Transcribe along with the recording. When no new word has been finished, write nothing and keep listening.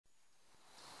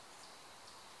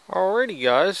Alrighty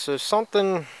guys, so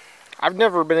something I've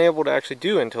never been able to actually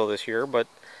do until this year, but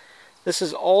this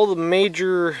is all the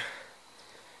major,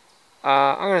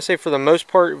 I'm going to say for the most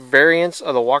part, variants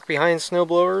of the walk-behind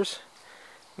snowblowers.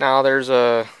 Now there's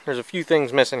a few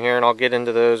things missing here, and I'll get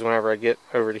into those whenever I get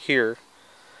over to here.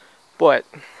 But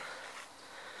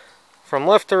from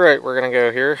left to right we're going to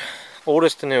go here,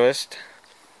 oldest to newest.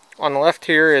 On the left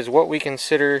here is what we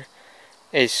consider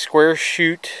a square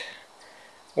chute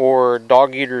or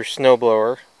dog eater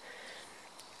snowblower,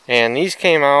 and these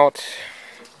came out.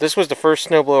 This was the first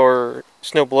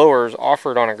snowblowers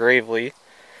offered on a Gravely.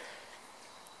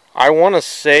 I want to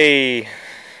say,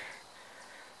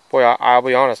 boy, I'll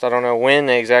be honest, I don't know when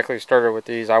they exactly started with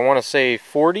these. I want to say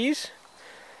 40s.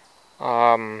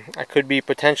 I could be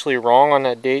potentially wrong on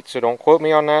that date, so don't quote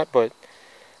me on that, but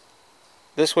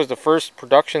this was the first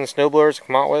production snowblowers to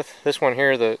come out with. This one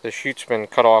here, the chute's been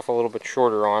cut off a little bit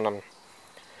shorter on. I'm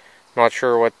not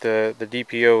sure what the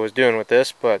DPO was doing with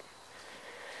this, but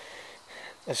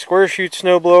a square chute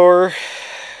snowblower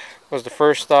was the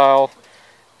first style.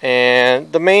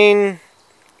 And the main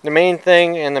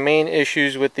thing and the main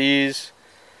issues with these,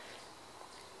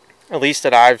 at least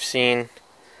that I've seen,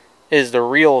 is the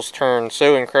reels turn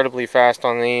so incredibly fast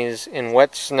on these in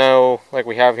wet snow like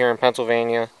we have here in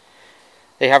Pennsylvania.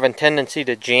 They have a tendency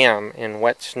to jam in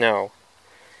wet snow.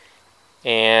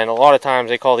 And a lot of times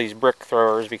they call these brick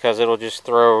throwers because it'll just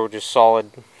throw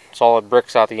solid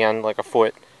bricks out the end like a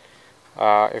foot.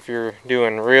 If you're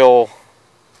doing real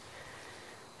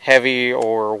heavy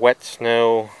or wet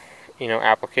snow,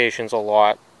 applications a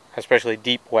lot, especially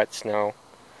deep wet snow.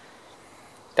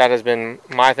 That has been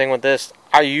my thing with this.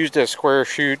 I used a square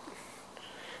chute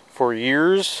for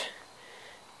years,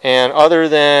 and other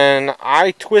than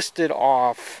I twisted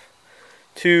off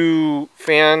 2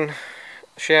 fan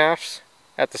shafts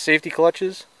at the safety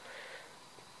clutches,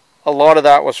 a lot of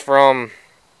that was from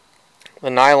the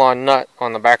nylon nut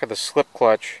on the back of the slip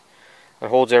clutch that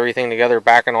holds everything together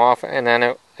backing off, and then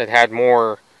it had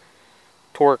more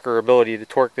torque or ability to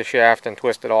torque the shaft and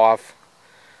twist it off.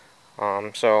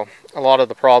 So a lot of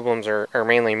the problems are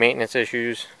mainly maintenance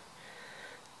issues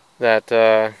that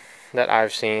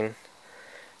I've seen.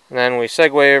 And then we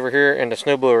segue over here into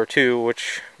snowblower 2,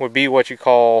 which would be what you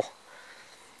call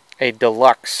a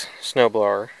deluxe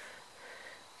snowblower.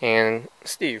 And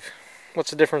Steve, what's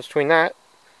the difference between that,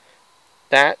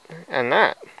 and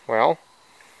that? Well,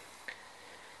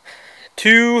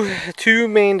 two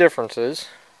main differences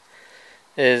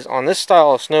is on this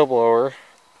style of snowblower,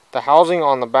 the housing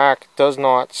on the back does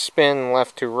not spin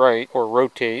left to right or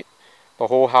rotate the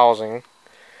whole housing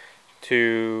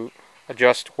to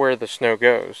adjust where the snow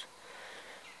goes.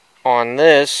 On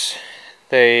this,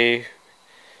 they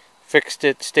fixed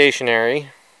it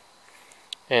stationary,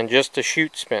 and just the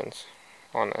chute spins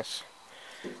on this.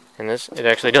 And it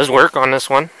actually does work on this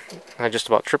one. I just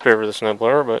about tripped over the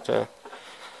snowblower, but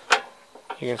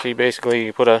you can see basically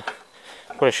you put a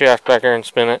shaft back there and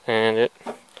spin it, and it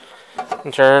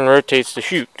in turn rotates the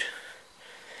chute.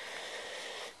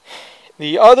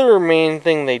 The other main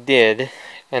thing they did,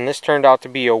 and this turned out to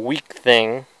be a weak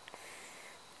thing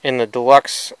in the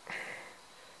deluxe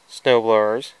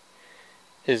snowblowers,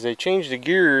 is they changed the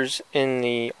gears in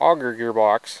the auger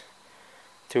gearbox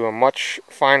to a much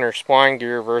finer spline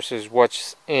gear versus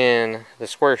what's in the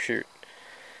square chute.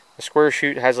 The square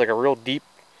chute has like a real deep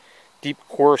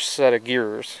coarse set of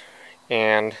gears,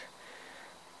 and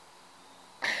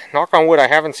knock on wood, I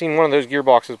haven't seen one of those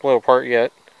gearboxes blow apart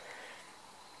yet,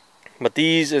 but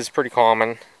these is pretty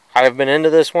common. I've been into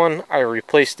this one. I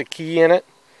replaced the key in it,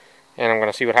 and I'm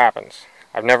going to see what happens.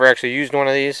 I've never actually used one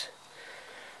of these,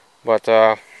 but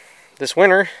this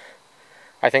winter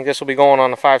I think this will be going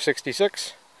on the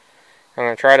 566. I'm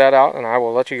going to try that out, and I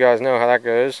will let you guys know how that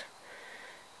goes.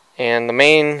 And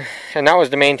that was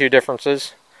the main 2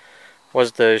 differences,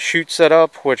 was the chute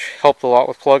setup, which helped a lot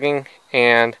with plugging,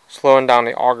 and slowing down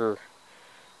the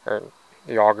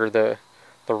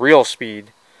reel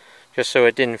speed, just so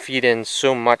it didn't feed in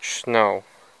so much snow.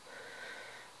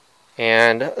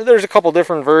 And there's a couple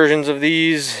different versions of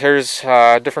these. There's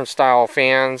different style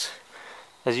fans.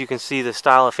 As you can see, the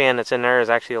style of fan that's in there is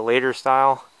actually a later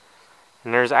style.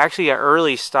 And there's actually an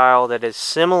early style that is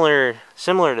similar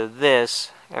to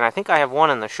this, and I think I have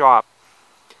one in the shop,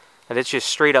 and it's just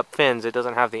straight up fins. It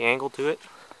doesn't have the angle to it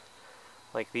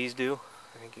like these do.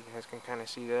 I think you guys can kind of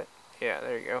see that. Yeah,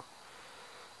 there you go.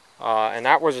 And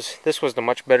this was the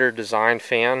much better designed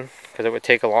fan, because it would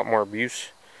take a lot more abuse.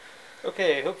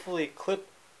 Okay, hopefully clip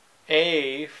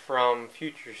A from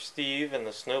future Steve in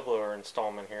the snowblower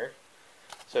installment here.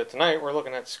 So tonight we're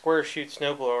looking at square chute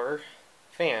snowblower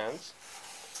fans.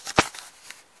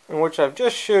 in which I've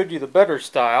just showed you the better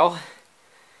style.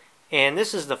 And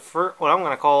this is the first, what I'm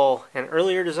going to call an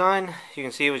earlier design. You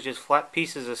can see it was just flat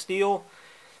pieces of steel.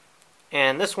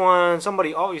 And this one,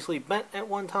 somebody obviously bent at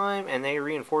one time, and they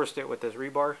reinforced it with this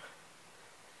rebar.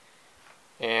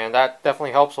 And that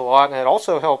definitely helps a lot. And it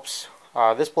also helps,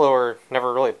 this blower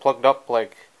never really plugged up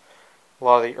like a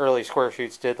lot of the early square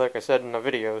shoots did, like I said in the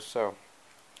videos. So,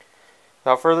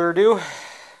 without further ado,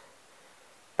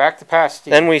 back to past.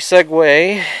 Then we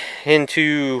segue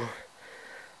into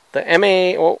the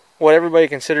MA, what everybody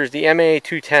considers the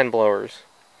MA210 blowers.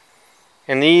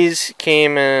 And these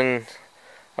came in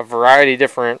a variety of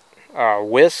different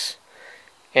widths,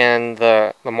 and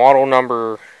the model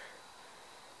number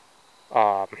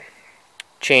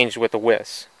changed with the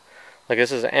widths. Like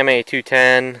this is an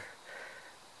MA210.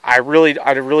 I really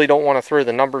don't want to throw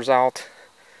the numbers out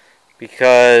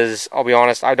because I'll be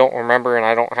honest, I don't remember and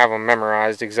I don't have them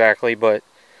memorized exactly, but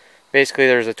basically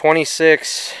there's a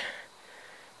 26,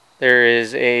 there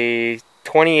is a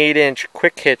 28-inch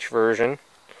quick hitch version,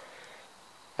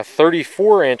 a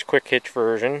 34-inch quick hitch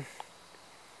version,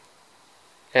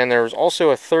 and there's also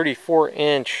a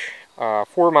 34-inch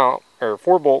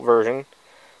 4-bolt version,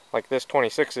 like this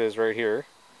 26 is right here.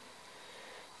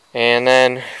 And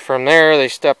then from there they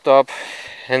stepped up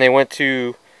and they went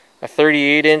to a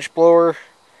 38-inch blower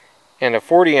and a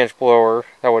 40-inch blower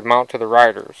that would mount to the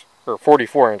riders, or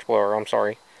 44-inch blower, I'm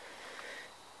sorry.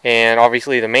 And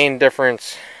obviously the main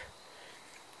difference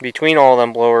between all of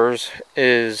them blowers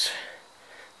is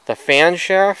the fan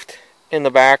shaft in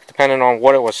the back, depending on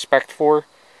what it was spec'd for.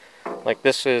 Like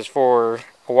this is for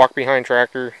a walk behind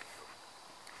tractor,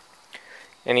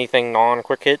 anything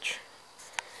non-quick hitch.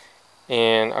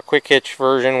 And a quick hitch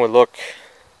version would look,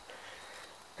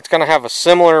 it's going to have a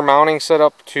similar mounting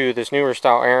setup to this newer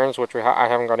style Aaron's, which I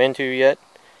haven't got into yet.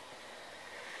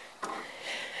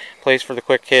 Place for the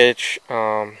quick hitch,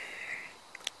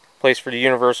 place for the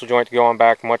universal joint to go on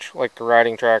back, much like the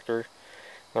riding tractor.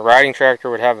 The riding tractor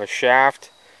would have a shaft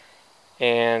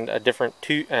and a different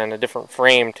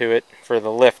frame to it for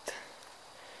the lift.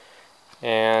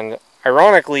 And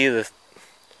ironically, the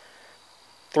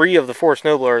 3 of the 4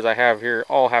 snowblowers I have here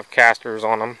all have casters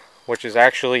on them, which is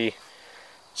actually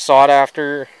sought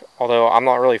after, although I'm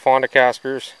not really fond of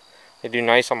casters. They do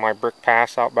nice on my brick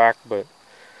paths out back, but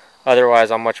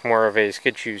otherwise I'm much more of a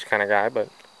skid shoes kind of guy.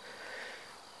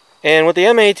 And with the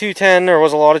MA210 there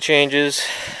was a lot of changes.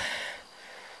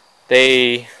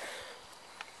 They,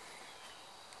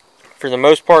 for the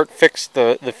most part, fixed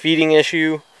the feeding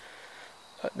issue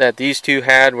that these two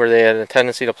had, where they had a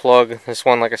tendency to plug. This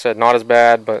one, like I said, not as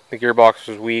bad, but the gearbox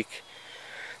was weak.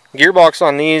 Gearbox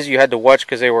on these you had to watch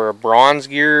because they were a bronze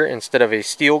gear instead of a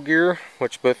steel gear,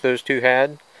 which both those two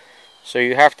had. So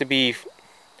you have to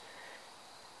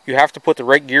put the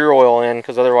right gear oil in,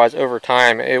 because otherwise over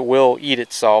time it will eat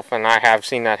itself, and I have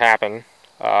seen that happen.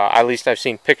 At least I've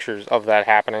seen pictures of that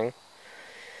happening.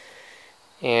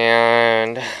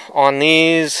 And on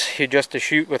these, you adjust the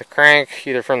chute with a crank,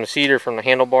 either from the seat or from the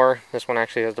handlebar. This one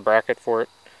actually has the bracket for it.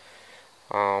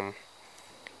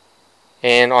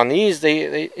 And on these,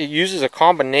 it uses a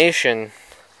combination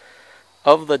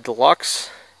of the deluxe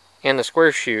and the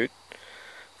square chute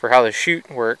for how the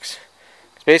chute works.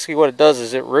 Because basically what it does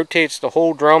is it rotates the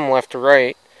whole drum left to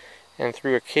right, and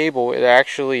through a cable it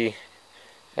actually,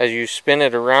 as you spin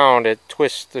it around, it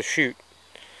twists the chute.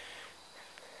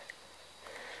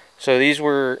 So these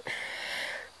were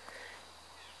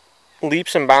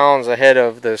leaps and bounds ahead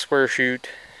of the square chute,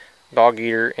 dog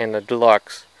eater, and the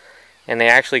deluxe. And they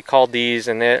actually called these,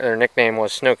 and their nickname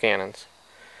was snow cannons.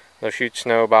 They'll shoot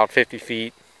snow about 50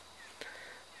 feet.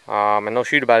 And they'll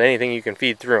shoot about anything you can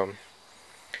feed through them.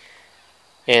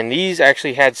 And these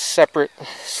actually had separate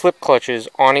slip clutches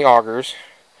on the augers.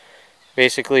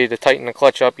 Basically, to tighten the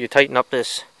clutch up, you tighten up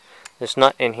this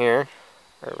nut in here.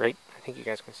 Right, I think you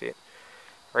guys can see it.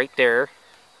 Right there.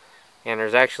 And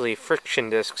there's actually friction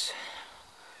discs.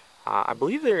 I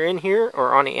believe they're in here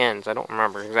or on the ends. I don't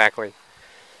remember exactly.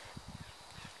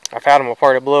 I've had them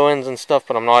apart at blow-ins and stuff,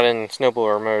 but I'm not in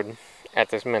snowblower mode at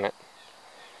this minute.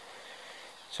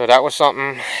 So that was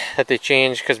something that they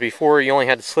changed, because before you only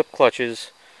had the slip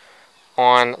clutches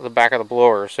on the back of the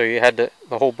blower, so you had the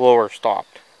whole blower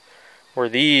stopped. Where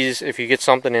these, if you get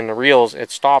something in the reels,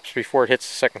 it stops before it hits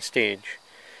the second stage.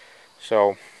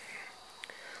 So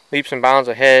leaps and bounds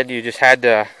ahead, you just had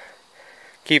to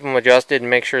keep them adjusted and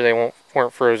make sure they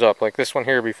weren't froze up. Like this one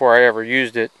here, before I ever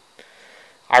used it,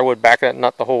 I would back that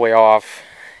nut the whole way off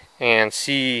and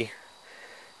see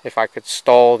if I could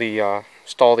stall the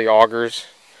augers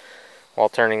while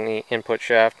turning the input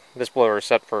shaft. This blower is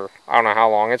set for I don't know how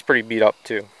long. It's pretty beat up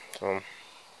too. So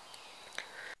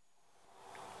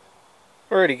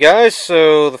Alrighty guys,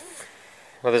 so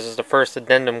this is the first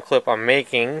addendum clip I'm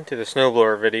making to the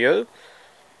snowblower video.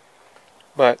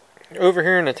 But over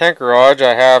here in the tent garage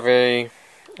I have a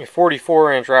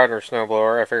 44-inch Rider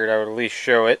snowblower. I figured I would at least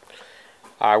show it.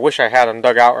 I wish I had them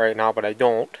dug out right now, but I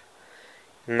don't.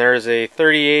 And there's a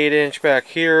 38-inch back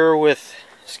here with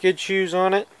skid shoes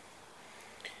on it.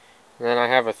 And then I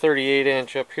have a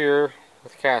 38-inch up here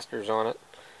with casters on it.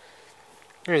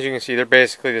 As you can see, they're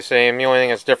basically the same. The only thing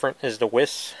that's different is the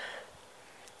withs.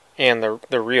 And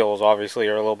the reels, obviously,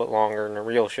 are a little bit longer than the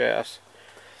reel shafts.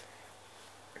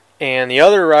 And the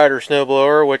other Rider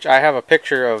snowblower, which I have a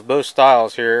picture of both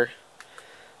styles here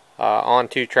on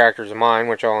two tractors of mine,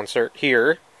 which I'll insert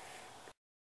here.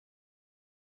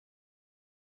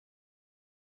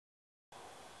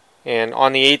 And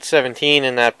on the 817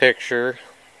 in that picture,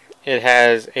 it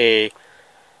has a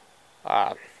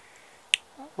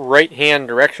right hand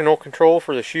directional control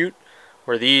for the chute,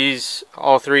 where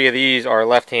all three of these are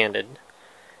left-handed.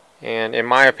 And in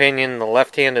my opinion, the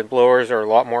left-handed blowers are a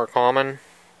lot more common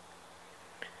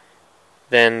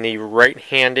than the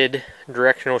right-handed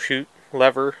directional chute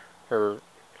lever or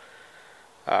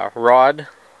rod.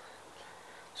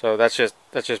 So that's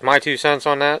just my 2 cents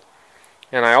on that.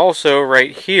 And I also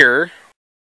right here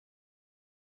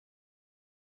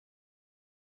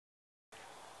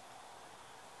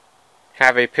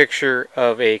have a picture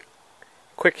of a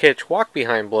quick hitch walk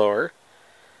behind blower,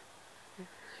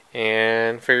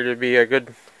 and figured it'd be a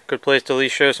good place to at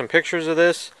least show some pictures of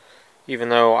this, even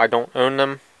though I don't own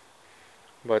them.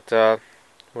 But we'll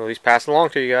at least pass it along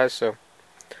to you guys. So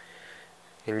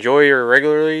enjoy your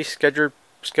regularly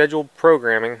scheduled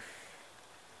programming.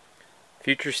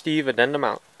 Future Steve, addendum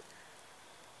out.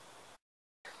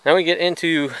 Now we get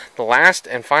into the last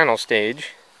and final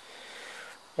stage,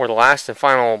 or the last and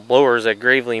final blowers that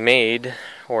Gravely made,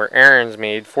 or Aaron's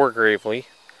made for Gravely.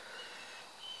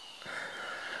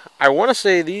 I want to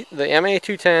say the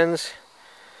MA210s,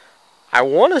 I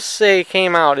want to say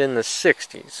came out in the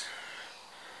 60s.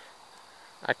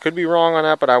 I could be wrong on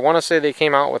that, but I want to say they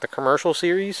came out with a commercial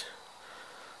series,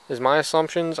 is my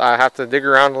assumptions. I have to dig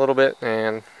around a little bit,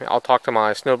 and I'll talk to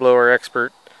my snowblower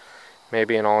expert,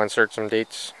 maybe, and I'll insert some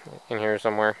dates in here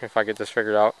somewhere if I get this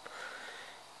figured out.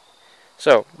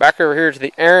 So, back over here to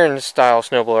the Aaron style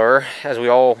snowblower, as we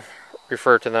all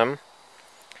refer to them.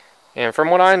 And from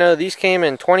what I know, these came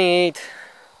in 28,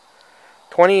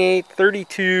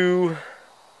 32,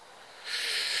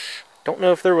 don't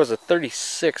know if there was a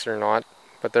 36 or not,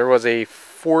 but there was a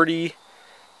 40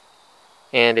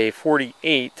 and a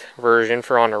 48 version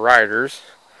for on the Riders.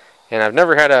 And I've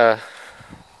never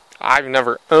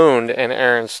owned an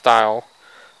Aaron style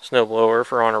snowblower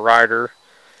for on a Rider.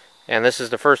 And this is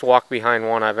the first walk behind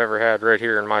one I've ever had right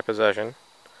here in my possession.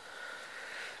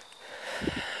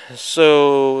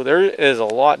 So there is a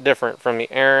lot different from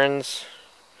the Aaron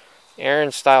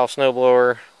style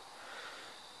snowblower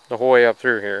the whole way up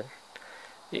through here.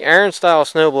 The Aaron style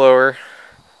snowblower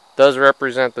does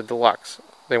represent the Deluxe.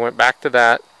 They went back to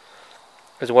that,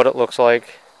 is what it looks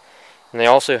like. And they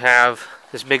also have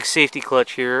this big safety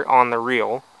clutch here on the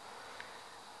reel.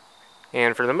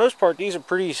 And for the most part, these are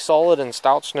pretty solid and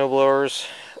stout snowblowers.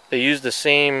 They use the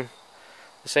same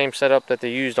setup that they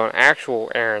used on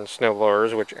actual Aaron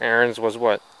snowblowers, which Aaron's was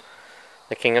what?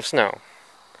 The king of snow.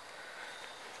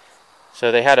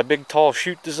 So they had a big tall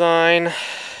chute design.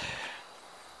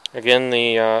 Again,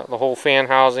 the whole fan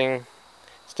housing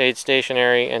stayed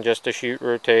stationary, and just the chute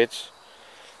rotates.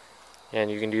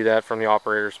 And you can do that from the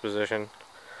operator's position.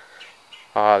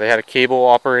 They had a cable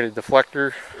operated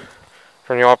deflector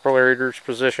from the operator's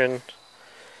position.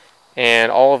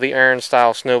 And all of the Aaron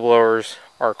style snowblowers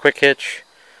are quick hitch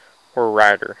or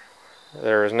Rider.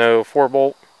 There is no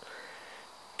 4-bolt.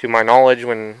 To my knowledge,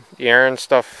 when the Aaron's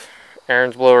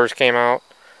blowers came out,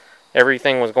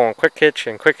 everything was going quick hitch,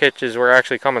 and quick hitches were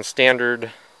actually coming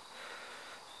standard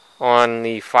on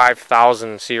the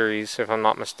 5000 series, if I'm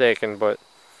not mistaken. But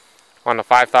on the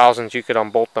 5000s you could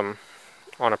unbolt them.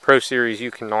 On a Pro Series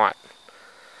you cannot,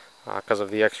 because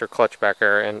of the extra clutch back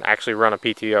there, and actually run a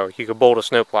PTO. You could bolt a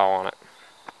snowplow on it.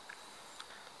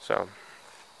 So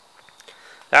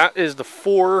that is the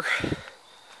 4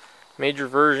 major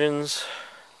versions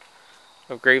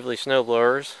of Gravely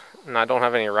snowblowers. And I don't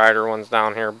have any Rider ones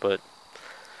down here, but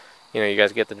you know, you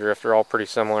guys get the drift. They're all pretty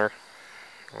similar.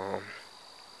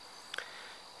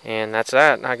 And that's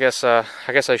that. I guess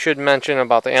I should mention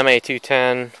about the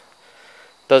MA210.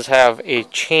 Does have a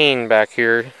chain back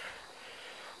here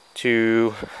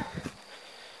to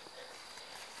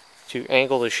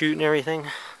angle the chute and everything.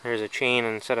 There's a chain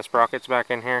and a set of sprockets back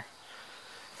in here.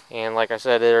 And like I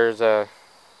said, there's a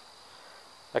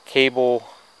cable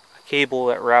cable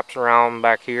that wraps around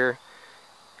back here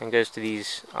and goes to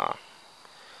these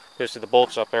goes to the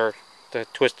bolts up there to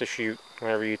twist the chute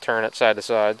whenever you turn it side to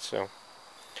side. So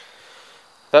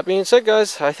that being said,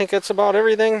 guys, I think that's about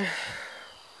everything.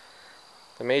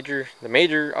 The major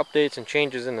updates and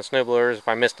changes in the snowblowers. If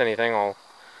I missed anything, I'll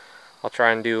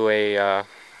try and do a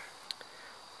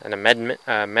an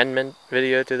amendment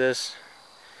video to this,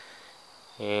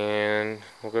 and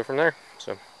we'll go from there.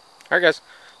 So, alright guys,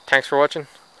 thanks for watching.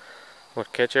 We'll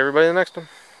catch everybody in the next one.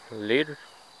 Later.